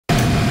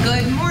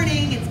Good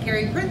morning, it's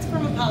Carrie Prince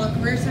from Apollo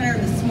Career Center.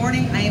 This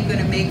morning I am going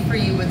to make for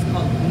you what's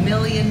called $1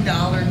 million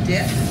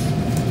dip.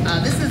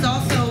 This is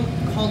also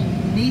called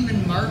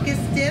Neiman Marcus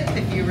dip,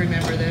 if you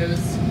remember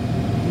those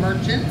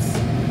merchants.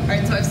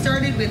 Alright, so I've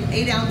started with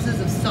 8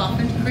 ounces of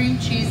softened cream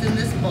cheese in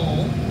this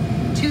bowl.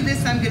 To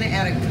this I'm going to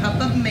add a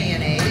cup of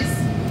mayonnaise,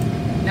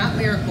 not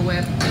Miracle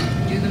Whip,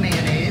 do the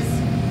mayonnaise.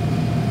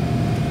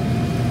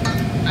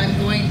 I'm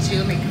going to,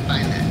 let me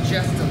combine that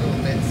just a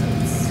little bit so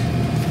it's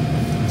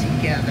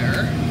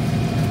together.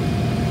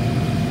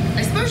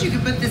 I suppose you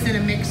could put this in a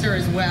mixer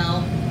as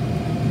well,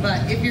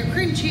 but if your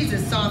cream cheese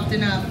is soft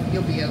enough,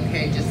 you'll be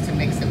okay just to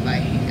mix it by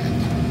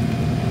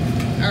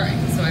hand. All right,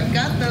 so I've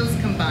got those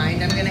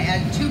combined. I'm going to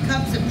add 2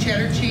 cups of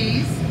cheddar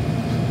cheese.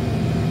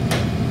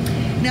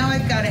 Now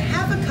I've got a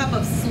half a cup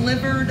of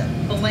slivered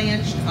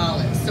blanched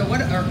olives. So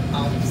what are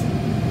olives?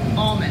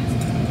 Almonds.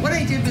 What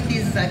I did with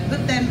these is I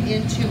put them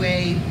into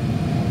a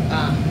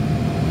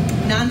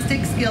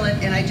non-stick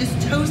skillet and I just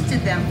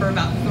toasted them for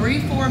about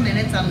 3-4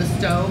 minutes on the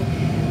stove.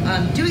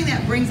 Doing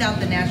that brings out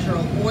the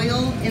natural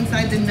oil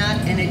inside the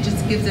nut and it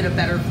just gives it a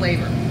better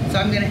flavor. So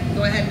I'm going to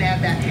go ahead and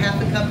add that half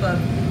a cup of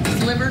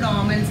slivered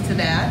almonds to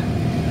that.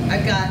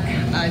 I've got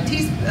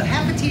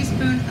half a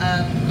teaspoon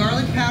of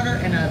garlic powder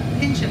and a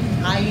pinch of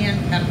cayenne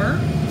pepper.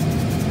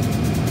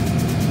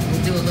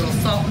 We'll do a little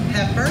salt and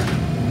pepper.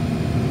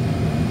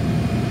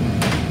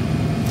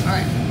 All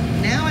right,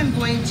 now I'm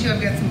going to,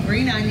 I've got some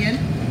green onion.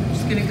 I'm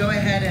just going to go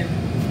ahead and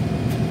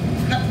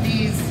cut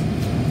these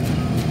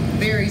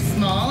very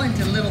small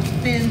into little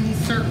thin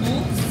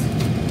circles.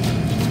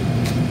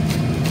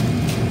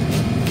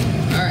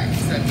 All right,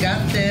 so I've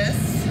got this.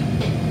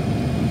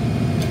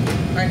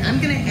 All right, I'm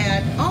going to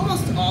add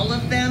almost all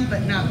of them,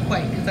 but not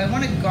quite, because I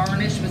want to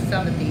garnish with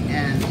some at the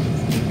end.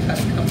 Cut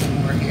a couple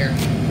more here.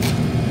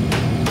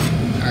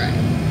 All right.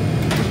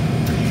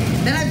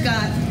 Then I've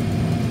got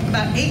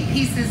about 8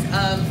 pieces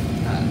of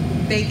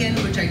bacon,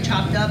 which I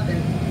chopped up and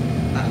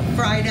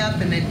fried up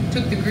and then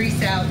took the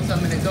grease out. So I'm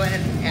going to go ahead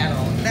and add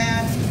all of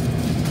that.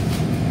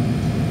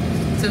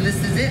 So this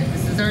is it.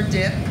 This is our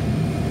dip.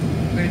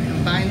 We're going to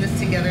combine this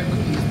together. Let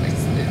me use my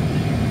spoon.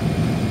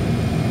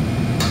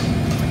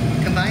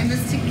 Combine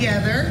this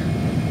together.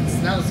 It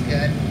smells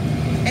good.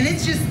 And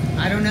it's just,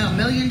 I don't know, $1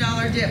 million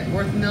dip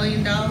worth $1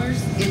 million.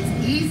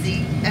 It's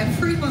easy.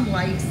 Everyone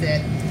likes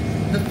it.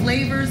 The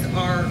flavors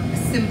are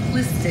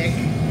simplistic.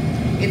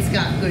 It's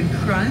got good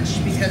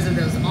crunch because of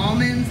those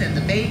almonds and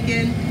the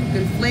bacon.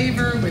 Good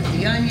flavor with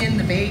the onion,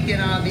 the bacon,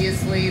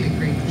 obviously, the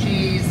cream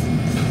cheese.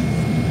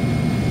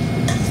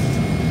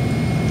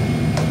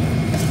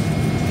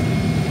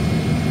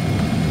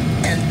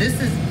 And this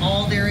is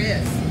all there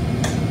is.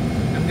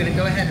 I'm going to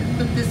go ahead and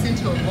put this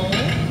into a bowl.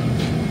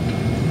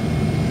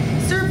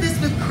 Serve this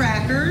with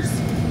crackers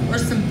or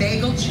some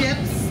bagel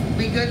chips. Would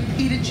be good.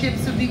 Pita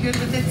chips would be good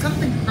with it.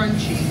 Something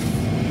crunchy.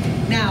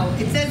 Now,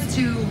 it says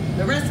to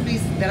the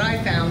recipes that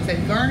I found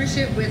said garnish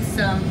it with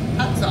some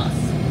hot sauce.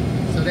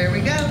 So there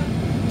we go.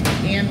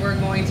 And we're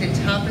going to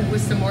top it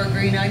with some more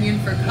green onion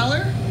for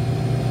color.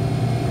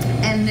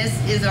 And this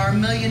is our $1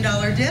 million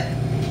dip.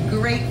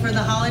 Great for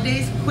the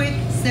holidays. Quick,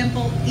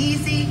 simple,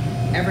 easy.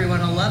 Everyone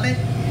will love it.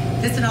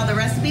 This and all the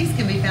recipes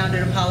can be found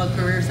at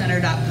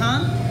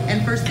apollocareercenter.com.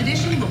 And First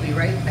Edition will be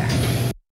right back.